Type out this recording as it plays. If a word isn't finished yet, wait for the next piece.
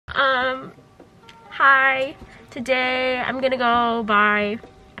Hi. Today I'm gonna go buy,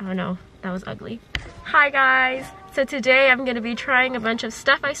 oh no, that was ugly. Hi guys. So today I'm gonna be trying a bunch of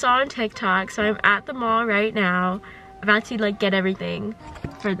stuff I saw on TikTok. So I'm at the mall right now, about to like get everything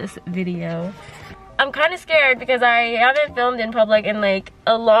for this video. I'm kind of scared because I haven't filmed in public in like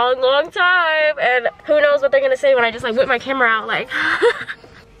a long time, and who knows what they're gonna say when I just like whip my camera out like.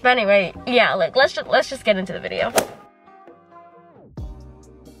 But anyway, yeah, like let's just get into the video.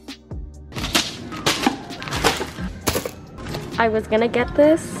 I was gonna get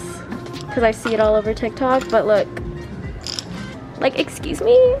this because I see it all over TikTok, but look, like, excuse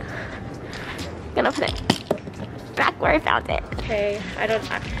me, I'm gonna put it back where I found it. Okay,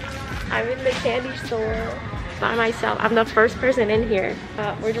 I'm in the candy store by myself. I'm the first person in here.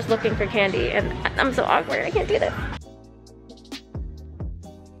 We're just looking for candy and I'm so awkward, I can't do this.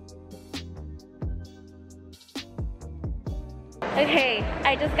 Okay,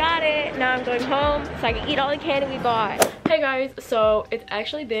 I just got it. Now I'm going home so I can eat all the candy we bought. Hey guys, so it's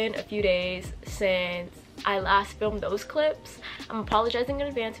actually been a few days since I last filmed those clips. I'm apologizing in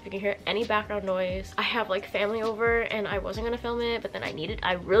advance if you can hear any background noise. I have like family over and I wasn't gonna film it, but then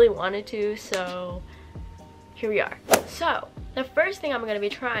I really wanted to, so here we are. So the first thing I'm gonna be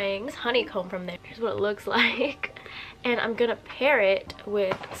trying is honeycomb from there. Here's what it looks like. And I'm gonna pair it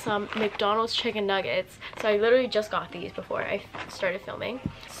with some McDonald's chicken nuggets. So I literally just got these before I started filming.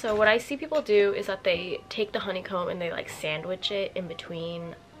 So what I see people do is that they take the honeycomb and they like sandwich it in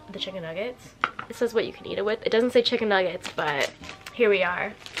between the chicken nuggets. It says what you can eat it with. It doesn't say chicken nuggets, but here we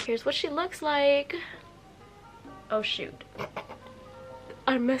are. Here's what she looks like. Oh shoot.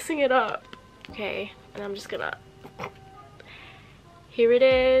 I'm messing it up. Okay, and I'm just gonna... Here it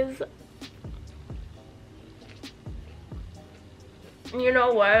is. You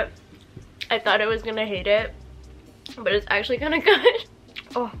know what? I thought I was gonna hate it, but it's actually kind of good.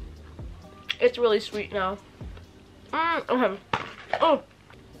 Oh, it's really sweet now. Okay. Oh,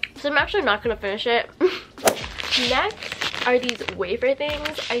 so I'm actually not gonna finish it. Next are these wafer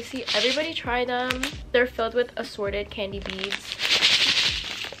things. I see everybody try them. They're filled with assorted candy beads.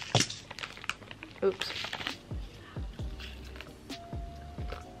 Oops.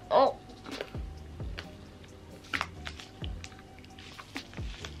 Oh.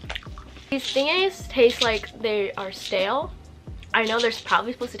 These thingies taste like they are stale. I know they're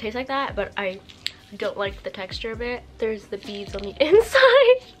probably supposed to taste like that, but I don't like the texture of it. There's the beads on the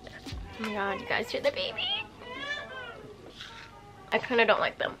inside. Oh my god, you guys hear the baby? I kind of don't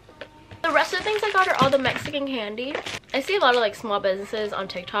like them. The rest of the things I got are all the Mexican candy. I see a lot of like small businesses on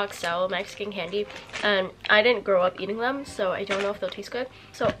TikTok sell Mexican candy, and I didn't grow up eating them, so I don't know if they'll taste good.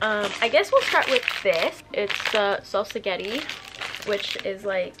 So I guess we'll start with this. It's the Salsagetti, which is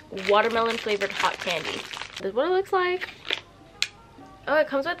like watermelon flavored hot candy. This is what it looks like. Oh, it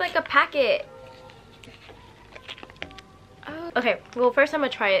comes with like a packet. Oh. Okay, well first I'm gonna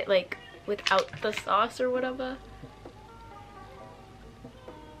try it like without the sauce or whatever.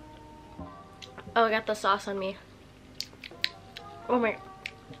 Oh, I got the sauce on me. Oh my.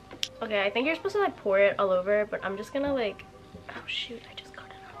 Okay, I think you're supposed to like pour it all over, but I'm just gonna like, oh shoot, I just got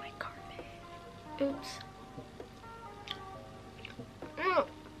it on my carpet. Oops.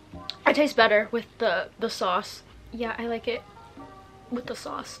 It tastes better with the sauce. Yeah, I like it with the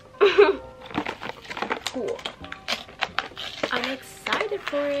sauce. Cool. I'm excited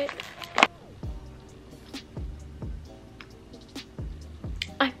for it.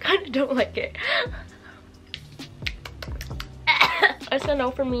 I kind of don't like it. It's a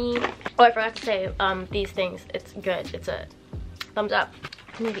no for me. Oh, I forgot to say, these things, it's good. It's a thumbs up.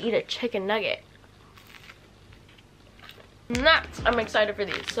 I need to eat a chicken nugget. Nuts! I'm excited for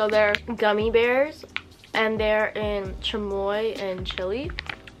these. So they're gummy bears, and they're in chamoy and chili.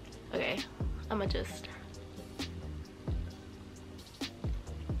 Okay, I'm gonna just...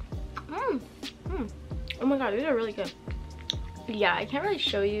 Oh my god, these are really good. Yeah, I can't really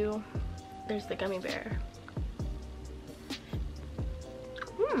show you. There's the gummy bear.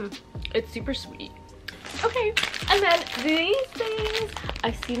 It's super sweet. Okay, and then these things,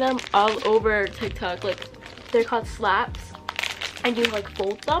 I see them all over TikTok. Like, they're called slaps, and you like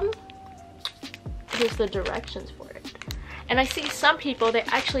fold them. Here's the directions for it. And I see some people, they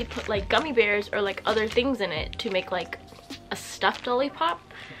actually put like gummy bears or like other things in it to make like a stuffed lollipop.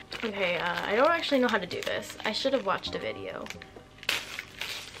 Okay, I don't actually know how to do this. I should have watched a video.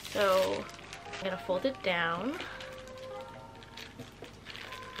 So I'm gonna fold it down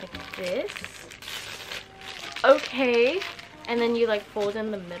like this. Okay, and then you like fold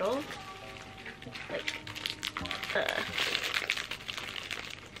in the middle like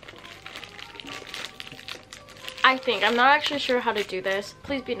I think. I'm not actually sure how to do this.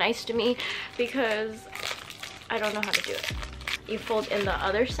 Please be nice to me because I don't know how to do it. You fold in the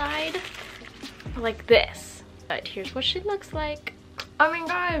other side like this. But here's what she looks like. Oh my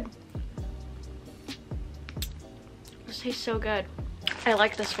god. This tastes so good. I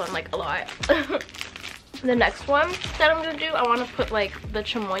like this one like a lot. The next one that I'm gonna do, I want to put like the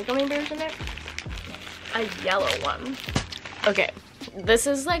chamoy gummy bears in it. A yellow one. Okay, this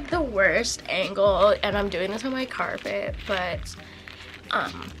is like the worst angle and I'm doing this on my carpet, but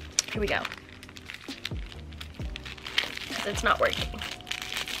here we go. It's not working.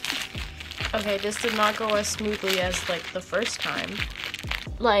 Okay, this did not go as smoothly as like the first time.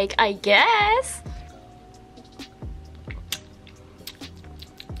 Like, I guess.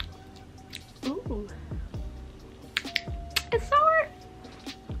 Ooh. It's sour.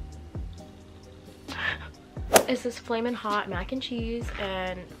 It's this flamin' hot mac and cheese,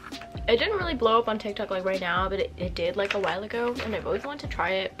 and it didn't really blow up on TikTok like right now, but it did like a while ago, and I've always wanted to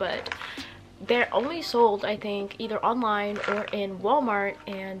try it, but they're only sold, I think, either online or in Walmart,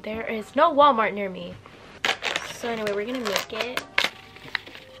 and there is no Walmart near me. So anyway, we're gonna make it.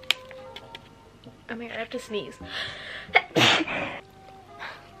 Oh my god, I have to sneeze.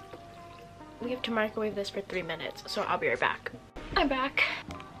 We have to microwave this for 3 minutes, so I'll be right back. I'm back.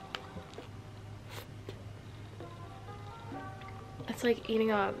 It's like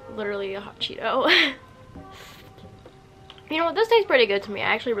eating literally a hot Cheeto. You know what, this tastes pretty good to me.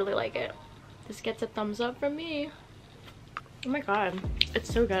 I actually really like it. This gets a thumbs up from me. Oh my god,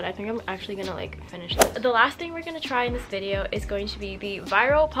 it's so good. I think I'm actually gonna like finish this. The last thing we're gonna try in this video is going to be the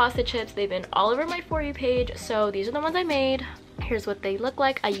viral pasta chips. They've been all over my For You page, so these are the ones I made. Here's what they look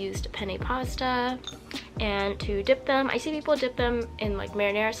like. I used penne pasta, and to dip them, I see people dip them in like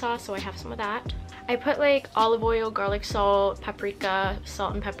marinara sauce, so I have some of that. I put like olive oil, garlic salt, paprika,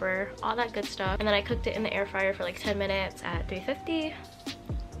 salt and pepper, all that good stuff, and then I cooked it in the air fryer for like 10 minutes at 350.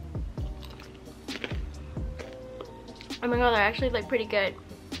 Oh my god, they're actually like pretty good.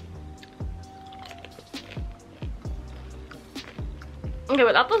 Okay,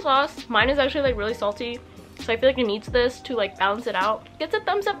 without the sauce, mine is actually like really salty, so I feel like it needs this to like balance it out. Gets a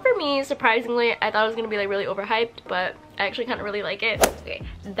thumbs up for me. Surprisingly, I thought it was gonna be like really overhyped, but I actually kind of really like it. Okay,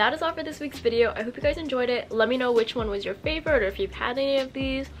 that is all for this week's video. I hope you guys enjoyed it. Let me know which one was your favorite, or if you've had any of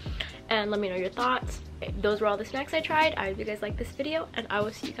these, and let me know your thoughts. Okay, those were all the snacks I tried. I hope you guys liked this video, and I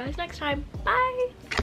will see you guys next time. Bye!